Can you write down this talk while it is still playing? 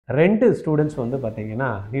2 students வந்து பார்த்தீங்கன்னா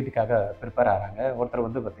நீட்டுக்காக prepare ஆகிறாங்க. ஒருத்தர்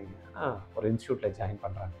வந்து பார்த்தீங்கன்னா ஒரு இன்ஸ்டியூட்டில் ஜாயின்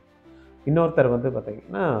பண்ணுறாங்க. இன்னொருத்தர் வந்து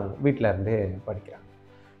பார்த்தீங்கன்னா வீட்டில் இருந்தே படிக்கிறாங்க.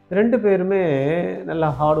 2 பேருமே நல்லா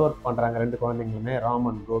ஹார்ட் ஒர்க் பண்ணுறாங்க. 2 குழந்தைங்களுமே ராம்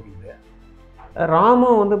அண்ட் கோவிந்த்.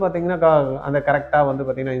 ராமும் வந்து பார்த்தீங்கன்னா அந்த கரெக்டாக வந்து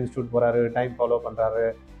பார்த்தீங்கன்னா இன்ஸ்டியூட் போகிறாரு, டைம் ஃபாலோ பண்ணுறாரு.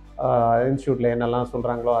 இன்ஸ்டியூட்டில் என்னெல்லாம்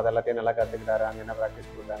சொல்கிறாங்களோ அது எல்லாத்தையும் நல்லா கற்றுக்கிட்டாரு. அங்கே என்ன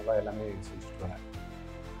ப்ராக்டிஸ் கொடுக்குறாங்களோ எல்லாமே செஞ்சுட்டு வராரு.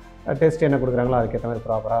 டெஸ்ட் என்ன கொடுக்குறாங்களோ அதுக்கேற்ற மாதிரி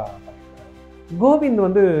ப்ராப்பராக பண்ணிக்கிறாரு. கோவிந்த்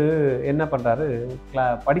வந்து என்ன பண்ணுறாரு,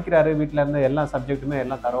 படிக்கிறாரு, வீட்டில் இருந்து எல்லா சப்ஜெக்ட்டுமே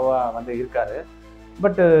எல்லாம் தரோவாக வந்து இருக்காரு.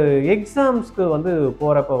 பட்டு எக்ஸாம்ஸ்க்கு வந்து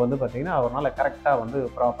போகிறப்ப வந்து பார்த்திங்கன்னா அவரால் கரெக்டாக வந்து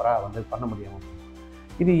ப்ராப்பராக வந்து பண்ண முடியும்.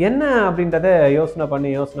 இது என்ன அப்படின்றத யோசனை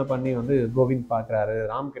பண்ணி வந்து கோவிந்த் பார்க்குறாரு,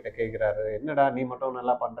 ராம் கிட்ட கேட்குறாரு, என்னடா நீ மட்டும்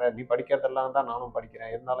நல்லா பண்ணுற, நீ படிக்கிறதெல்லாம் தான் நானும்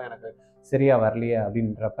படிக்கிறேன், இருந்தாலும் எனக்கு சரியாக வரலையே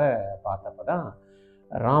அப்படின்றப்ப பார்த்தப்ப தான்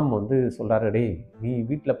ராம் வந்து சொல்கிறாரு, டேய் நீ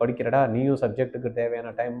வீட்டில் படிக்கிறடா, நீயும் சப்ஜெக்ட்டுக்கு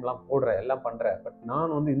தேவையான டைம்லாம் போடுற, எல்லாம் பண்ணுற, பட்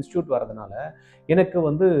நான் வந்து இன்ஸ்டியூட் வரதுனால எனக்கு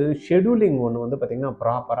வந்து ஷெடியூலிங் ஒன்று வந்து பார்த்திங்கன்னா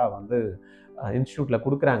ப்ராப்பராக வந்து இன்ஸ்டியூட்டில்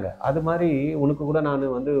கொடுக்குறாங்க. அது மாதிரி உனக்கு கூட நான்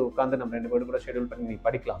வந்து உட்காந்து நம்ம 2 பேரும் கூட ஷெடியூல் பண்ணி நீ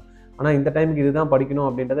படிக்கலாம். ஆனால் இந்த டைமுக்கு இதுதான் படிக்கணும்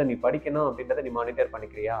அப்படின்றத நீ படிக்கணும் அப்படின்றத நீ மானிட்டர்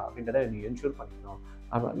பண்ணிக்கிறியா அப்படின்றத நீ என்ஷூர் பண்ணிக்கணும்.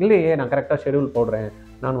 இல்லையே நான் கரெக்டாக ஷெடியூல் போடுறேன்,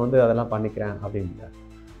 நான் வந்து அதெல்லாம் பண்ணிக்கிறேன் அப்படின்ற.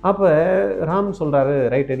 அப்போ ராம் சொல்கிறாரு,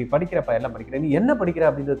 ரைட்டு நீ படிக்கிறப்ப எல்லாம் படிக்கிறேன், நீ என்ன படிக்கிற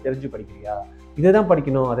அப்படின்றத தெரிஞ்சு படிக்கிறியா, இதை தான்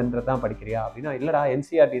படிக்கணும் அதுன்றது தான் படிக்கிறியா அப்படின்னா, இல்லைடா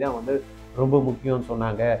NCERT தான் வந்து ரொம்ப முக்கியம்னு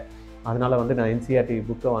சொன்னாங்க, அதனால் வந்து நான் NCERT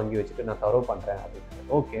புக்கை வாங்கி வச்சுட்டு நான் தரோ பண்ணுறேன் அப்படின்னு.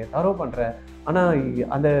 ஓகே தரோ பண்ணுறேன், ஆனால்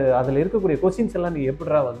அதில் இருக்கக்கூடிய கொஸ்டின்ஸ் எல்லாம் நீ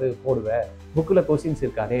எப்படிடா வந்து போடுவ, புக்கில் கொஸ்டின்ஸ்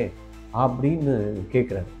இருக்காதே அப்படின்னு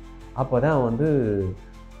கேட்குறாரு. அப்போ தான் வந்து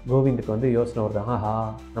கோவிந்துக்கு வந்து யோசனை வருது, ஆஹா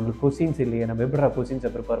நம்மளுக்கு கொஸ்டின்ஸ் இல்லையே, நம்ம எப்படிடா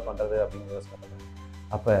கொஸ்டின்ஸை ப்ரிப்பேர் பண்ணுறது அப்படின்னு யோசனை பண்ணுறேன்.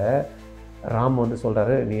 அப்போ ராம் வந்து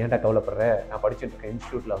சொல்கிறாரு, நீ ஏன்டா கவலைப்படுற, நான் படிச்சுட்டு இருக்க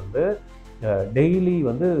இன்ஸ்டியூட்டில் வந்து டெய்லி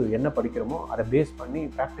வந்து என்ன படிக்கிறோமோ அதை பேஸ் பண்ணி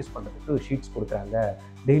ப்ராக்டிஸ் பண்ணுறதுக்கு ஷீட்ஸ் கொடுக்குறாங்க,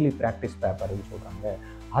 டெய்லி ப்ராக்டிஸ் பேப்பர்னு சொல்கிறாங்க,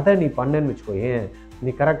 அதை நீ பண்ணேன்னு வச்சுக்கோயேன்,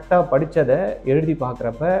 நீ கரெக்டாக படித்ததை எழுதி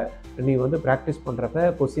பார்க்குறப்ப நீ வந்து ப்ராக்டிஸ் பண்ணுறப்ப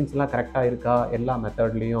கொஸ்டின்ஸ்லாம் கரெக்டாக இருக்கா, எல்லா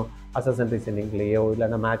மெத்தட்லேயும் அசசன் ரீசனிங்லேயோ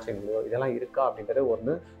இல்லைன்னா மேட்சிங்லேயோ இதெல்லாம் இருக்கா அப்படின்றது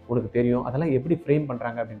ஒன்று உனக்கு தெரியும், அதெல்லாம் எப்படி ஃப்ரேம்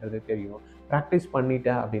பண்ணுறாங்க அப்படின்றது தெரியும். ப்ராக்டிஸ்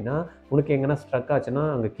பண்ணிட்டேன் அப்படின்னா உனக்கு எங்கன்னா ஸ்ட்ரக் ஆச்சுன்னா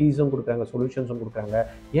அங்கே கீஸும் கொடுக்குறாங்க, சொல்யூஷன்ஸும் கொடுக்குறாங்க,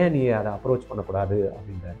 ஏன் நீ அதை அப்ரோச் பண்ணக்கூடாது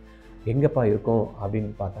அப்படின்ற. எங்கேப்பா இருக்கும்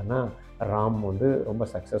அப்படின்னு பார்த்தோன்னா ராம் வந்து ரொம்ப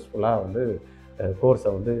சக்ஸஸ்ஃபுல்லாக வந்து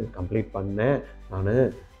கோர்ஸை வந்து கம்ப்ளீட் பண்ணேன் நான்,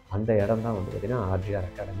 அந்த இடம் தான் வந்து பார்த்திங்கன்னா RGR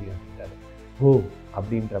அகாடமி அப்படின்றாரு. ஓ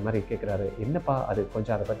அப்படின்ற மாதிரி கேட்குறாரு, என்னப்பா அது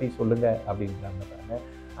கொஞ்சம் அதை பற்றி சொல்லுங்கள் அப்படின்றாங்க பாருங்க.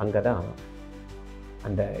 அங்கே தான்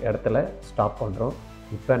அந்த இடத்துல ஸ்டாப் பண்ணுறோம்.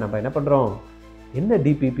 இப்போ நம்ம என்ன பண்ணுறோம், என்ன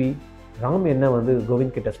DPP ராம் என்ன வந்து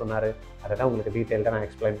கோவிந்த் கிட்ட சொன்னார், அதை தான் உங்களுக்கு டீட்டெயில்டாக நான்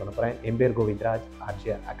எக்ஸ்பிளைன் பண்ண போகிறேன். என் பேர் கோவிந்த்ராஜ்,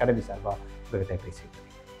 RGR அகாடமி சார்பாக உங்கள்கிட்ட பேசிட்டு.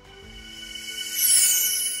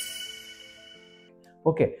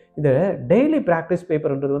 ஓகே, இந்த டெய்லி ப்ராக்டிஸ்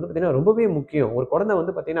பேப்பர்ன்றது வந்து பார்த்திங்கன்னா ரொம்பவே முக்கியம். ஒரு குழந்தை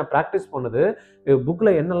வந்து பார்த்திங்கன்னா ப்ராக்டிஸ் பண்ணுது,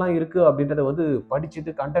 புக்கில் என்னெல்லாம் இருக்குது அப்படின்றத வந்து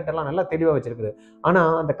படிச்சுட்டு கண்டென்ட் எல்லாம் நல்லா தெளிவாக வச்சுருக்குது.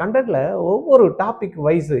 ஆனால் அந்த கண்டென்ட்டில் ஒவ்வொரு டாபிக்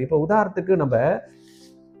வைஸு, இப்போ உதாரணத்துக்கு நம்ம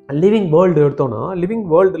லிவிங் வேர்ல்டு எடுத்தோன்னா, லிவிங்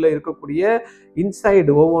வேர்ல்டில் இருக்கக்கூடிய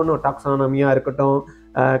இன்சைடு ஒவ்வொன்றும் டாக்ஸானமியாக இருக்கட்டும்,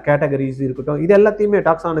 கேட்டகரிஸ் இருக்கட்டும், இது எல்லாத்தையுமே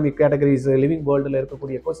டாக்ஸானமி கேட்டகரிஸ், லிவிங் வேர்ல்டில்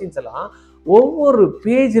இருக்கக்கூடிய கொஸ்டின்ஸ் எல்லாம் ஒவ்வொரு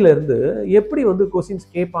பேஜில் இருந்து எப்படி வந்து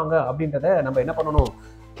கொஸ்டின்ஸ் கேட்பாங்க அப்படின்றத நம்ம என்ன பண்ணணும்,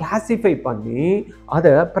 கிளாஸிஃபை பண்ணி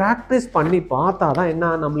அதை ப்ராக்டிஸ் பண்ணி பார்த்தா தான்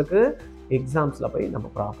என்ன நம்மளுக்கு எக்ஸாம்ஸில் போய் நம்ம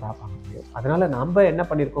ப்ராப்பராக பண்ண முடியும். அதனால் நம்ம என்ன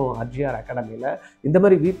பண்ணியிருக்கோம், RGR அகாடமியில் இந்த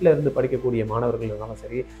மாதிரி வீட்டில் இருந்து படிக்கக்கூடிய மாணவர்கள் இருந்தாலும்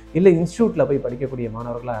சரி, இல்லை இன்ஸ்டியூட்டில் போய் படிக்கக்கூடிய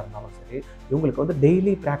மாணவர்களாக இருந்தாலும் சரி, இவங்களுக்கு வந்து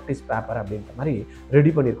டெய்லி ப்ராக்டிஸ் பேப்பர் அப்படின்ற மாதிரி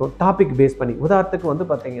ரெடி பண்ணியிருக்கோம், டாபிக் பேஸ் பண்ணி. உதாரணத்துக்கு வந்து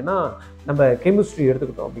பார்த்திங்கன்னா நம்ம கெமிஸ்ட்ரி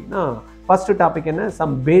எடுத்துக்கிட்டோம் அப்படின்னா, ஃபஸ்ட்டு டாபிக் என்ன,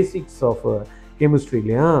 சம் பேசிக்ஸ் ஆஃப் கெமிஸ்ட்ரி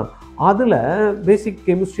இல்லையா, அதில் பேசிக்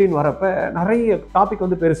கெமிஸ்ட்ரின்னு வரப்போ நிறைய டாபிக்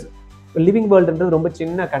வந்து பெருசு. லிவிங் வேர்ல்டுன்றது ரொம்ப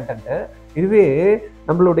சின்ன கண்டென்ட்டு. இதுவே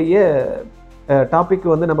நம்மளுடைய டாபிக்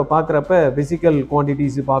வந்து நம்ம பார்க்குறப்ப ஃபிசிக்கல்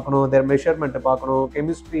குவான்டிட்டிஸ் பார்க்கணும், தேர் மெஷர்மெண்ட்டை பார்க்கணும்,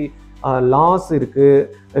 கெமிஸ்ட்ரி லாஸ்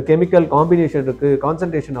இருக்குது, கெமிக்கல் காம்பினேஷன் இருக்குது,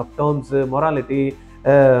 கான்சன்ட்ரேஷன் ஆஃப் டேர்ம்ஸு, மொராலிட்டி,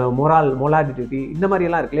 மொலாடிட்டி, இந்த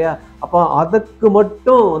மாதிரியெல்லாம் இருக்கு இல்லையா. அப்போ அதுக்கு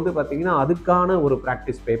மட்டும் வந்து பார்த்திங்கன்னா அதுக்கான ஒரு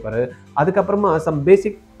ப்ராக்டிஸ் பேப்பரு. அதுக்கப்புறமா சம்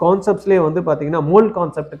பேசிக் கான்செப்ட்ஸ்லேயே வந்து பார்த்திங்கன்னா மோல்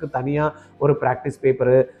கான்செப்டுக்கு தனியாக ஒரு ப்ராக்டிஸ்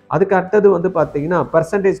பேப்பரு. அதுக்கு அடுத்தது வந்து பார்த்திங்கன்னா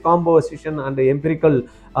percentage composition and empirical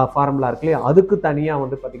formula இருக்கு இல்லையா, அதுக்கு தனியாக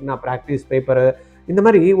வந்து பார்த்திங்கன்னா ப்ராக்டிஸ் பேப்பரு. இந்த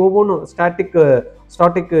மாதிரி ஒவ்வொன்றும்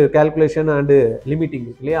ஸ்டாட்டிக் கால்குலேஷன் அண்டு லிமிட்டிங்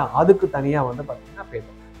இருக்கு இல்லையா, அதுக்கு தனியாக வந்து பார்த்திங்கன்னா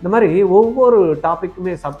பேப்பர். இந்த மாதிரி ஒவ்வொரு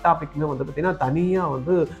டாப்பிக்குமே சப் டாப்பிக்குமே வந்து பார்த்திங்கன்னா தனியாக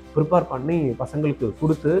வந்து ப்ரிப்பேர் பண்ணி பசங்களுக்கு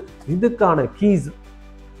கொடுத்து இதுக்கான கீஸ்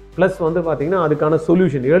ப்ளஸ் வந்து பார்த்திங்கன்னா அதுக்கான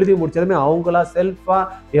சொல்யூஷன் எழுதி முடிச்சதுமே அவங்களா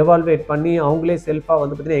செல்ஃபாக எவால்வேட் பண்ணி அவங்களே செல்ஃபாக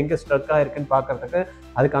வந்து பார்த்திங்கன்னா எங்கே ஸ்ட்ரக்காக இருக்குன்னு பார்க்குறதுக்கு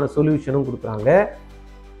அதுக்கான சொல்யூஷனும் கொடுக்குறாங்க.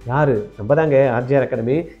 யாரு? நம்ம தாங்க ஆர்ஜிஆர்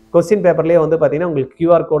அகாடமி. கொஸ்டின் பேப்பர்லேயே வந்து பார்த்தீங்கன்னா, உங்களுக்கு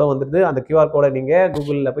QR கோட வந்துடுது. அந்த QR கோட நீங்கள்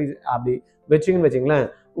கூகுளில் போய் அப்படி வச்சிங்கன்னு வச்சிங்களேன்,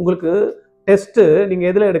 உங்களுக்கு டெஸ்ட்டு நீங்கள்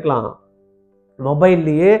எதில் எடுக்கலாம்?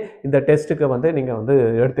 மொபைல்லையே இந்த டெஸ்ட்டுக்கு வந்து நீங்கள் வந்து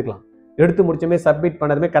எடுத்துக்கலாம். எடுத்து முடிச்சுமே சப்மிட்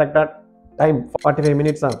பண்ணதுமே கரெக்டாக டைம் 45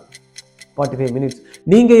 மினிட்ஸ் தான். 45 மினிட்ஸ்.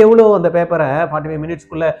 நீங்கள் எவ்வளோ அந்த பேப்பரை 45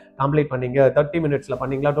 மினிட்ஸ்க்குள்ளே கம்ப்ளீட் பண்ணீங்க? 30 மினிட்ஸில்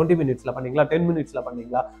பண்ணீங்களா? 20 மினிட்ஸில் பண்ணீங்களா? 10 மினிட்ஸில்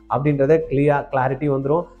பண்ணீங்களா? அப்படின்றத கிளாரிட்டி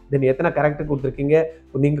வந்துடும். தென் எத்தனை கரெக்ட் கொடுத்துருக்கீங்க,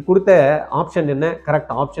 நீங்கள் கொடுத்த ஆப்ஷன் என்ன,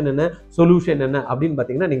 கரெக்ட் ஆப்ஷன் என்ன, சொல்யூஷன் என்ன அப்படின்னு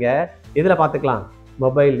பார்த்தீங்கன்னா நீங்கள் எதில் பார்த்துக்கலாம்?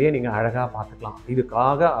 மொபைல்லையே நீங்கள் அழகாக பார்த்துக்கலாம்.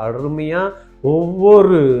 இதுக்காக அருமையாக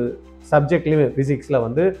ஒவ்வொரு சப்ஜெக்ட்லையுமே ஃபிசிக்ஸில்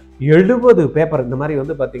வந்து 70 பேப்பர் இந்த மாதிரி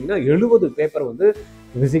வந்து பார்த்தீங்கன்னா 70 பேப்பர் வந்து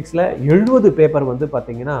ஃபிசிக்ஸில், 70 பேப்பர் வந்து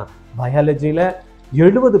பார்த்தீங்கன்னா பயாலஜியில்,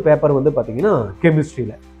 70 பேப்பர் வந்து பார்த்தீங்கன்னா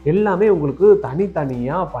கெமிஸ்ட்ரியில், எல்லாமே உங்களுக்கு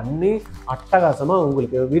தனித்தனியாக பண்ணி அட்டகாசமாக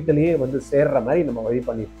உங்களுக்கு வீட்டிலேயே வந்து சேர்ற மாதிரி நம்ம வழி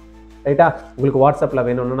பண்ணிடுவோம். ரைட்டா? உங்களுக்கு வாட்ஸ்அப்பில்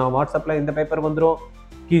வேணும்னா வாட்ஸ்அப்பில் இந்த பேப்பர் வந்துடும்.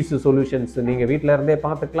 கீஸ் சொல்யூஷன்ஸ் நீங்கள் வீட்டில் இருந்தே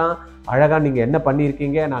பார்த்துக்கலாம். அழகாக நீங்கள் என்ன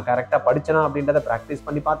பண்ணியிருக்கீங்க, நான் கரெக்டாக படித்தேனா அப்படின்றத ப்ராக்டிஸ்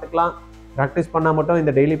பண்ணி பார்த்துக்கலாம். ப்ராக்டிஸ் பண்ணால் மட்டும்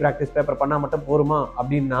இந்த டெய்லி ப்ராக்டிஸ் பேப்பர் பண்ணால் மட்டும் போருமா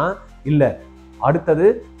அப்படின்னா இல்லை. அடுத்தது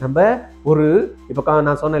நம்ம ஒரு இப்போ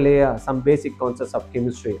நான் சொன்னேன் இல்லையா, some basic concepts of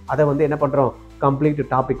chemistry, அதை வந்து என்ன பண்ணுறோம்? கம்ப்ளீட்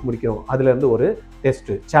டாபிக் முடிக்கிறோம். அதுலேருந்து ஒரு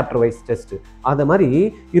டெஸ்ட்டு, சாப்டர் வைஸ் டெஸ்ட்டு. அது மாதிரி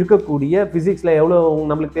இருக்கக்கூடிய ஃபிசிக்ஸில் எவ்வளோ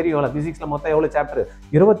நம்மளுக்கு தெரியும்ல, ஃபிசிக்ஸில் மொத்தம் எவ்வளோ சாப்டர்?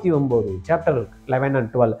 29 சாப்டர் இருக்குது. 11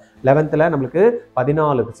 and 12. 11th நம்மளுக்கு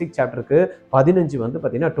 14 ஃபிசிக்ஸ் சாப்டர் இருக்குது. 15 வந்து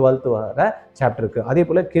பார்த்தீங்கன்னா 12th வர சாப்டர் இருக்குது. அதே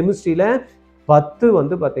போல் கெமிஸ்ட்ரியில் 10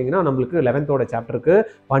 வந்து பார்த்தீங்கன்னா நம்மளுக்கு 11th சாப்டருக்கு,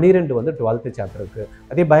 12 வந்து 12th சாப்டருக்கு.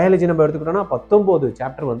 அதே பயாலஜி நம்ம எடுத்துக்கிட்டோம்னா 19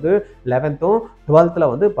 சாப்டர் வந்து 11th, 12th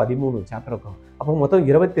வந்து 13 சாப்டர் இருக்கும். அப்போ மொத்தம்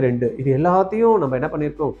 22. இது எல்லாத்தையும் நம்ம என்ன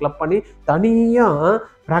பண்ணியிருக்கோம்? கிளப் பண்ணி தனியாக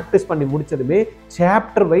ப்ராக்டிஸ் பண்ணி முடிச்சதுமே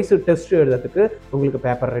சாப்டர் வைஸ் டெஸ்ட் எழுதுறதுக்கு உங்களுக்கு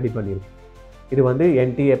பேப்பர் ரெடி பண்ணியிருக்கோம். இது வந்து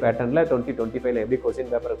NTA பேட்டர்னில் 2025 எப்படி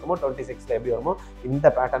கொஸ்டின் பேப்பர் இருக்குமோ, 26 எப்படி வருமோ இந்த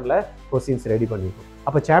பேட்டர்னில் கொஸ்டின்ஸ் ரெடி பண்ணியிருக்கோம்.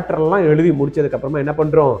 அப்போ சாப்டர்லாம் எழுதி முடிச்சதுக்கப்புறமா என்ன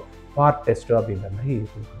பண்ணுறோம்? பார்ட் டெஸ்ட்டு அப்படின்ற மாதிரி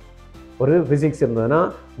கொடுக்கணும். ஒரு ஃபிசிக்ஸ் இருந்ததுன்னா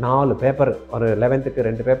 4 பேப்பர், ஒரு 11th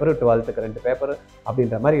 2 பேப்பர், 12th 2 பேப்பர்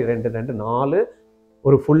அப்படின்ற மாதிரி 2 4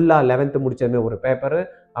 ஒரு ஃபுல்லாக 11th முடிச்சதுமே ஒரு பேப்பரு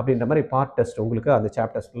அப்படின்ற மாதிரி பார்ட் டெஸ்ட் உங்களுக்கு அந்த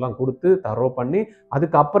சாப்டர்ஸ்லாம் கொடுத்து தரோ பண்ணி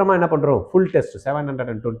அதுக்கப்புறமா என்ன பண்ணுறோம்? ஃபுல் டெஸ்ட்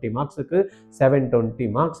 720 மார்க்ஸுக்கு 720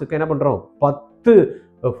 மார்க்ஸுக்கு என்ன பண்ணுறோம்? 10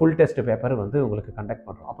 ஃபுல் டெஸ்ட் பேப்பர் வந்து உங்களுக்கு கண்டக்ட்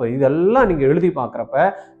பண்ணுறோம். அப்போ இதெல்லாம் நீங்கள் எழுதி பார்க்குறப்ப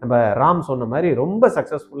நம்ம ராம் சொன்ன மாதிரி ரொம்ப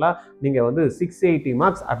சக்ஸஸ்ஃபுல்லாக நீங்கள் வந்து 680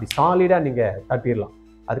 மார்க்ஸ் அப்படி சாலிடாக நீங்கள் தட்டிடலாம்.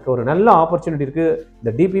 அதுக்கு ஒரு நல்ல ஆப்பர்ச்சுனிட்டி இருக்குது.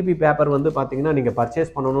 இந்த DPP பேப்பர் வந்து பார்த்தீங்கன்னா நீங்கள்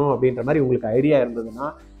பர்ச்சேஸ் பண்ணணும் அப்படின்ற மாதிரி உங்களுக்கு ஐடியா இருந்ததுன்னா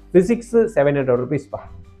ஃபிசிக்ஸு 700 rupees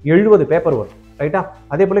 70 பேப்பர் வரும். ரைட்டா?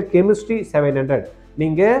 அதே போல் கெமிஸ்ட்ரி 700.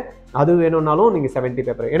 நீங்கள் அது வேணும்னாலும் நீங்கள் 70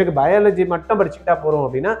 பேப்பர். எனக்கு பயாலஜி மட்டும் படிச்சுக்கிட்டா போகிறோம்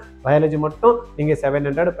அப்படின்னா பயாலஜி மட்டும் நீங்கள்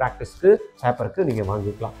 700 ப்ராக்டிஸ்க்கு பேப்பருக்கு நீங்கள்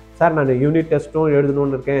வாங்கிக்கலாம். சார் நான் யூனிட் டெஸ்ட்டும்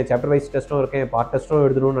எழுதணும்னு இருக்கேன், சாப்டர் வைஸ் டெஸ்ட்டும் இருக்கேன், பார்ட் டெஸ்ட்டும்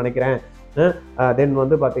எழுதணும்னு நினைக்கிறேன், தென்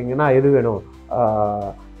வந்து பார்த்தீங்கன்னா எது வேணும்?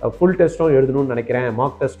 ஃபுல் டெஸ்ட்டும் எழுதணும்னு நினைக்கிறேன்,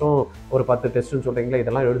 மார்க் டெஸ்ட்டும் ஒரு 10 டெஸ்ட்டுன்னு சொல்கிறீங்களா,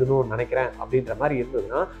 இதெல்லாம் எழுதணும்னு நினைக்கிறேன் அப்படின்ற மாதிரி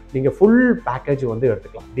இருந்ததுன்னா நீங்கள் ஃபுல் பேக்கேஜ் வந்து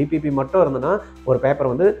எடுத்துக்கலாம். DPP மட்டும் இருந்ததுன்னா ஒரு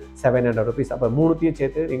பேப்பர் வந்து 700 rupees. அப்போ 3த்தையும்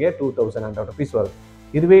சேர்த்து நீங்கள் 2100 rupees வரும்.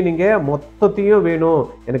 இதுவே நீங்கள் மொத்தத்தையும் வேணும்,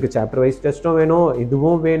 எனக்கு சாப்டர் வைஸ் டெஸ்ட்டும் வேணும்,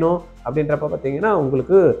 இதுவும் வேணும் அப்படின்றப்ப பார்த்தீங்கன்னா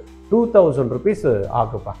உங்களுக்கு 2000 rupees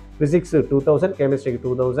ஆகுப்பா. ஃபிசிக்ஸு 2000, கெமிஸ்ட்ரிக்கு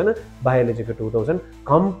 2000, பயாலஜிக்கு 2000.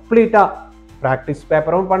 கம்ப்ளீட்டாக ப்ராக்டிஸ்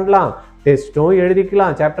பேப்பரும் பண்ணலாம், டெஸ்ட்டும்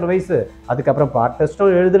எழுதிக்கலாம் சாப்டர் வைஸு, அதுக்கப்புறம் பார்ட்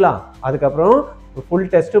டெஸ்ட்டும் எழுதலாம், அதுக்கப்புறம் ஃபுல்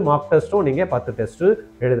டெஸ்ட்டு மார்க் டெஸ்ட்டும் நீங்கள் 10 டெஸ்ட்டு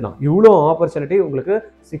எழுதலாம். இவ்வளோ ஆப்பர்ச்சுனிட்டி உங்களுக்கு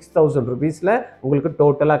 6000 rupeesல உங்களுக்கு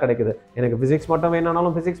டோட்டலாக கிடைக்குது. எனக்கு ஃபிசிக்ஸ் மட்டும்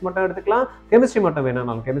வேணாலும் ஃபிசிக்ஸ் மட்டும் எடுத்துக்கலாம், கெமிஸ்ட்ரி மட்டும்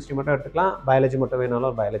வேணாலும் கெமிஸ்ட்ரி மட்டும் எடுத்துக்கலாம், பயாலஜி மட்டும்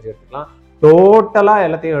வேணாலும் பயாலஜி எடுத்துக்கலாம், டோட்டலாக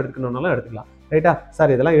எல்லாத்தையும் எடுத்துக்கணுன்னாலும் எடுத்துக்கலாம். ரைட்டா?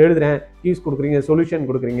 சார் இதெல்லாம் எழுதுறேன், கீஸ் கொடுக்குறீங்க, சொல்யூஷன்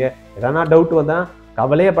கொடுக்குறீங்க, எதனா டவுட் வந்தால்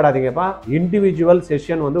கவலையே படாதீங்கப்பா. இண்டிவிஜுவல்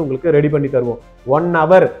செஷன் வந்து உங்களுக்கு ரெடி பண்ணி தருவோம். 1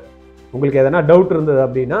 hour உங்களுக்கு எதனா டவுட் இருந்தது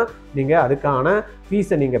அப்படின்னா நீங்கள் அதுக்கான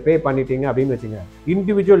ஃபீஸை நீங்கள் பே பண்ணிட்டீங்க அப்படின்னு வச்சுங்க,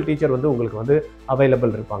 இண்டிவிஜுவல் டீச்சர் வந்து உங்களுக்கு வந்து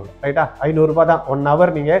அவைலபிள் இருப்பாங்க. ரைட்டா? 500 ரூபா தான். 1 hour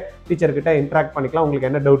நீங்கள் டீச்சர்கிட்ட இன்ட்ராக்ட் பண்ணிக்கலாம், உங்களுக்கு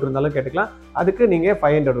என்ன டவுட் இருந்தாலும் கேட்டுக்கலாம். அதுக்கு நீங்கள்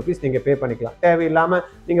 500 rupees நீங்கள் பே பண்ணிக்கலாம். தேவையில்லாமல்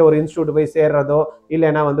நீங்கள் ஒரு இன்ஸ்டியூட் போய் சேர்றதோ,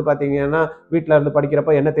 இல்லைன்னா வந்து பார்த்தீங்கன்னா வீட்டில் இருந்து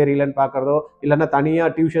படிக்கிறப்போ என்ன தெரியலன்னு பார்க்குறதோ, இல்லைன்னா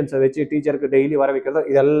தனியாக டியூஷன்ஸை வச்சு டீச்சருக்கு டெய்லி வர வைக்கிறதோ,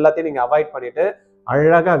 இது எல்லாத்தையும் நீங்கள் அவாய்ட் பண்ணிவிட்டு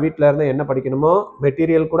அழகாக வீட்டில் இருந்து என்ன படிக்கணுமோ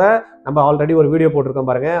மெட்டீரியல் கூட நம்ம ஆல்ரெடி ஒரு வீடியோ போட்டிருக்கோம்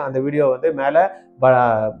பாருங்கள். அந்த வீடியோ வந்து மேலே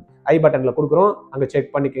ஐ பட்டனில் கொடுக்குறோம், அங்கே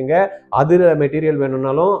செக் பண்ணிக்கோங்க. அதில் மெட்டீரியல்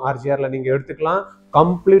வேணும்னாலும் ஆர்ஜிஆரில் நீங்கள் எடுத்துக்கலாம்.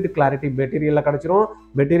 கம்ப்ளீட் கிளாரிட்டி மெட்டீரியலில் கிடச்சிரும்.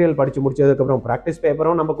 மெட்டீரியல் படித்து முடிச்சதுக்கப்புறம் ப்ராக்டிஸ்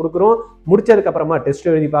பேப்பரும் நம்ம கொடுக்குறோம். முடிச்சதுக்கப்புறமா டெஸ்ட்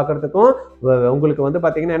எழுதி பார்க்குறதுக்கும் உங்களுக்கு வந்து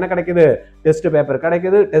பார்த்தீங்கன்னா என்ன கிடைக்குது, டெஸ்ட் பேப்பர்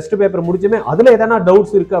கிடைக்குது. டெஸ்ட் பேப்பர் முடிச்சுமே அதில் எதனா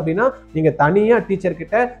டவுட்ஸ் இருக்குது அப்படின்னா நீங்கள் தனியாக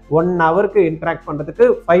டீச்சர்கிட்ட 1 ஹவருக்கு இன்ட்ராக்ட் பண்ணுறதுக்கு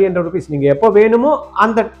 500 ருபீஸ் நீங்கள் எப்போ வேணுமோ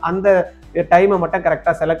அந்த டைமை மட்டும்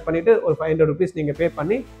கரெக்டாக செலக்ட் பண்ணிவிட்டு ஒரு 500 ருபீஸ் நீங்கள் பே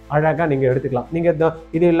பண்ணி அழகாக நீங்கள் எடுத்துக்கலாம். நீங்கள்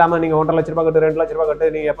இது இல்லாமல் நீங்கள் 1.5 லட்ச ரூபா கட்டு 2 லட்ச ரூபா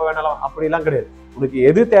கட்டு நீங்கள் எப்போ வேணாலும் அப்படிலாம் கிடையாது. உங்களுக்கு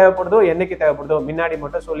எது தேவைப்படுதோ என்னைக்கு தேவைப்படுதோ முன்னாடி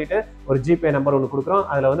மட்டும் சொல்லிட்டு ஒரு ஜிபே நம்பர் ஒன்று கொடுக்குறோம்.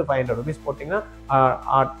 அதில் வந்து 500 ருபீஸ் போட்டிங்கன்னா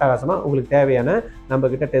அட்டகாசமாக உங்களுக்கு தேவையான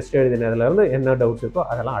நம்மக்கிட்ட டெஸ்ட் எழுதினதுலேருந்து என்ன டவுட்ஸ் இருக்கோ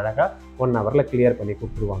அதெல்லாம் அழகாக 1 ஹவரில் கிளியர் பண்ணி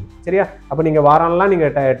கொடுத்துருவாங்க. சரியா? அப்போ நீங்கள் வாரம்லாம்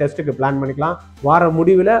நீங்கள் டெஸ்ட்டுக்கு பிளான் பண்ணிக்கலாம். வார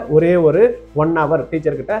முடிவில் ஒரே ஒரு 1 ஹவர்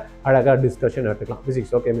டீச்சர்கிட்ட அழகாக டிஸ்கஷன் எடுத்துக்கலாம்.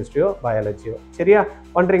 ஃபிசிக்ஸோ கெமிஸ்ட்ரியோ பயாலஜியோ. சரியா?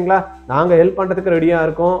 பண்ணுறீங்களா? நாங்கள் ஹெல்ப் பண்ணுறதுக்கு ரெடியாக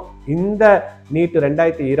இருக்கோம். இந்த நீட்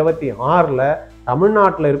 2026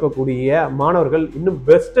 தமிழ்நாட்டில் இருக்கக்கூடிய மாணவர்கள் இன்னும்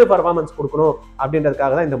பெஸ்ட் பர்ஃபார்மன்ஸ் கொடுக்கணும்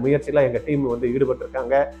அப்படின்றதுக்காக தான் இந்த முயற்சியில் எங்கள் டீம் வந்து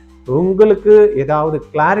ஈடுபட்டிருக்காங்க. உங்களுக்கு ஏதாவது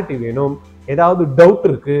கிளாரிட்டி வேணும், ஏதாவது டவுட்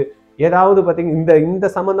இருக்கு, ஏதாவது பார்த்தீங்கன்னா இந்த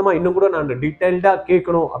சம்பந்தமா இன்னும் கூட நான் டீட்டெயில்டாக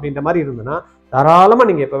கேட்கணும் அப்படின்ற மாதிரி இருந்ததுன்னா தாராளமாக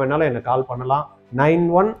நீங்கள் எப்போ வேணாலும் என்னை கால் பண்ணலாம்.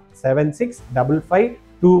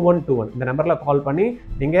 9176552121 இந்த நம்பரில் கால் பண்ணி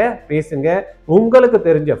நீங்கள் பேசுங்க. உங்களுக்கு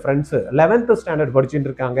தெரிஞ்ச ஃப்ரெண்ட்ஸு 11th ஸ்டாண்டர்ட் படிச்சுட்டு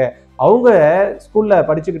இருக்காங்க, அவங்க ஸ்கூலில்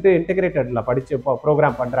படிச்சுக்கிட்டு இன்டெகிரேட்டடில் படித்து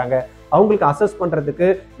ப்ரோக்ராம் பண்ணுறாங்க, அவங்களுக்கு அசஸ் பண்ணுறதுக்கு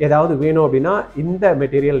ஏதாவது வேணும் அப்படின்னா இந்த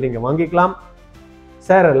மெட்டீரியல் நீங்கள் வாங்கிக்கலாம்.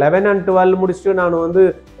 சார் 11 and 12 முடிச்சுட்டு நான் வந்து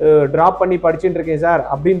ட்ராப் பண்ணி படிச்சுட்டு இருக்கேன் சார்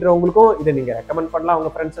அப்படின்றவங்களுக்கும் இதை நீங்கள் ரெக்கமெண்ட் பண்ணலாம்.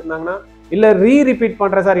 அவங்க ஃப்ரெண்ட்ஸ் இருந்தாங்கன்னா, இல்லை ரீரிப்பீட்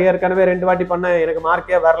பண்ணுறேன் சார், ஏற்கனவே 2 வாட்டி பண்ண எனக்கு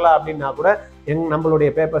மார்க்கே வரல அப்படின்னா கூட நம்மளுடைய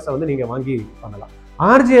பேப்பர்ஸை வந்து நீங்கள் வாங்கி பண்ணலாம்.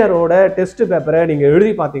 ஆர்ஜிஆரோட டெஸ்ட் பேப்பரை நீங்கள்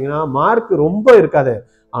எழுதி பார்த்தீங்கன்னா மார்க் ரொம்ப இருக்காது.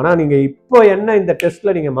 ஆனால் நீங்கள் இப்போ என்ன இந்த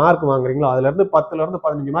டெஸ்ட்டில் நீங்கள் மார்க் வாங்குறீங்களோ அதுலேருந்து 10லேருந்து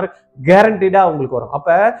 15 மார்க் கேரண்டீடாக உங்களுக்கு வரும்.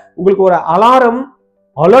 அப்போ உங்களுக்கு ஒரு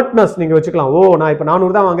அலர்ட்னஸ் நீங்கள் வச்சுக்கலாம். ஓ, நான் இப்போ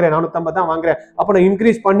 400 தான் வாங்குறேன், 450 தான் வாங்குறேன், அப்போ நான்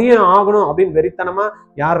இன்க்ரீஸ் பண்ணியே ஆகணும் அப்படின்னு வெறித்தனமாக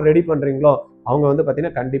யார் ரெடி பண்ணுறீங்களோ அவங்க வந்து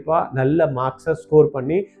பார்த்தீங்கன்னா கண்டிப்பாக நல்ல மார்க்ஸை ஸ்கோர்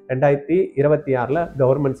பண்ணி 2026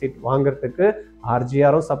 கவர்மெண்ட் சீட் வாங்குறதுக்கு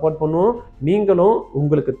ஆர்ஜிஆரும் சப்போர்ட் பண்ணுவோம். நீங்களும்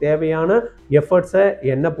உங்களுக்கு தேவையான எஃபர்ட்ஸை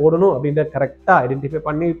என்ன போடணும் அப்படின்ற கரெக்டாக ஐடென்டிஃபை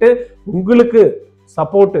பண்ணிட்டு உங்களுக்கு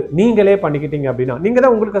சப்போர்ட் நீங்களே பண்ணிக்கிட்டீங்க அப்படின்னா நீங்கள்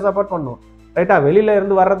தான் உங்களுக்கு சப்போர்ட் பண்ணணும். ரைட்டா? வெளியில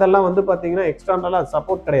இருந்து வர்றதெல்லாம் வந்து பார்த்தீங்கன்னா எக்ஸ்டர்னலாக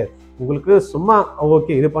சப்போர்ட் கிடையாது. உங்களுக்கு சும்மா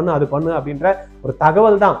ஓகே இது பண்ணு அது பண்ணு அப்படின்ற ஒரு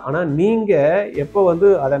தகவல் தான். ஆனால் நீங்கள் எப்போ வந்து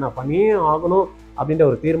அதை நான் பண்ணியே ஆகணும் அப்படின்ற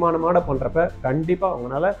ஒரு தீர்மானமான பண்ணுறப்ப கண்டிப்பாக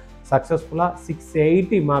உங்களால் சக்ஸஸ்ஃபுல்லாக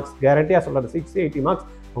 680 மார்க்ஸ் கேரண்டியாக சொல்கிறது 680 மார்க்ஸ்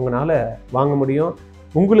உங்களால் வாங்க முடியும்.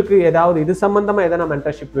 உங்களுக்கு ஏதாவது இது சம்மந்தமாக எதனா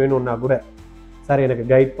மென்டர்ஷிப் வேணும்னா கூட, சார் எனக்கு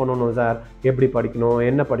கைட் பண்ணணும் சார், எப்படி படிக்கணும்,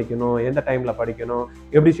 என்ன படிக்கணும், எந்த டைமில் படிக்கணும்,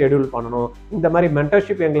 எப்படி ஷெடியூல் பண்ணணும், இந்த மாதிரி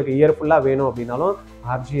மென்டர்ஷிப் எங்களுக்கு இயர்ஃபுல்லாக வேணும் அப்படின்னாலும்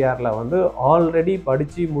ஆர்ஜிஆரில் வந்து ஆல்ரெடி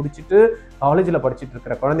படித்து முடிச்சுட்டு காலேஜில் படிச்சுட்டு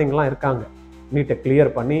இருக்கிற குழந்தைங்களாம் இருக்காங்க. நீட்டை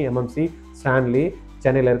கிளியர் பண்ணி எம்எம்சி ஸ்டான்லி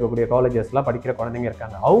சென்னையில் இருக்கக்கூடிய காலேஜஸ்லாம் படிக்கிற குழந்தைங்க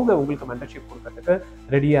இருக்காங்க. அவங்க உங்களுக்கு மென்டர்ஷிப் கொடுக்கறதுக்கு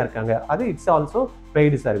ரெடியாக இருக்காங்க. அது இட்ஸ் ஆல்சோ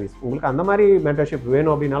பெய்டு சர்வீஸ். உங்களுக்கு அந்த மாதிரி மென்டர்ஷிப்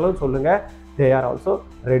வேணும் அப்படின்னாலும் சொல்லுங்கள். They are also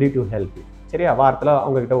ready to help you. சரியா? வாரத்தில்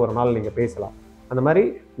அவங்கக்கிட்ட ஒரு நாள் நீங்கள் பேசலாம். அந்த மாதிரி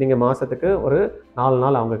நீங்கள் மாதத்துக்கு ஒரு 4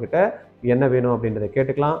 நாள் அவங்கக்கிட்ட என்ன வேணும் அப்படின்றத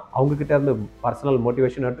கேட்டுக்கலாம். அவங்கக்கிட்ட இருந்து பர்சனல்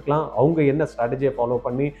மோட்டிவேஷன் எடுத்துக்கலாம். அவங்க என்ன ஸ்ட்ராட்டஜியை ஃபாலோ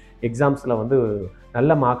பண்ணி எக்ஸாம்ஸில் வந்து நல்ல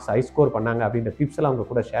மார்க்ஸ் ஹை ஸ்கோர் பண்ணாங்க அப்படின்ற டிப்ஸ் எல்லாம் அவங்க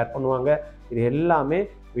கூட ஷேர் பண்ணுவாங்க. இது எல்லாமே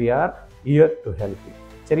we are here to help you.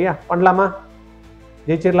 சரியா? பண்ணலாமா?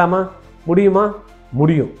 ஜெயிச்சிடலாமா? முடியுமா?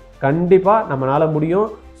 முடியும். கண்டிப்பாக நம்மளால முடியும்.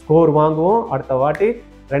 ஸ்கோர் வாங்குவோம். அடுத்த வாட்டி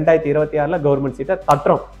 2026 கவர்மெண்ட் சீட்டை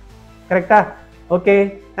தட்டுறோம். கரெக்டா? ஓகே,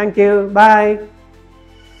 தேங்க்யூ, பாய்.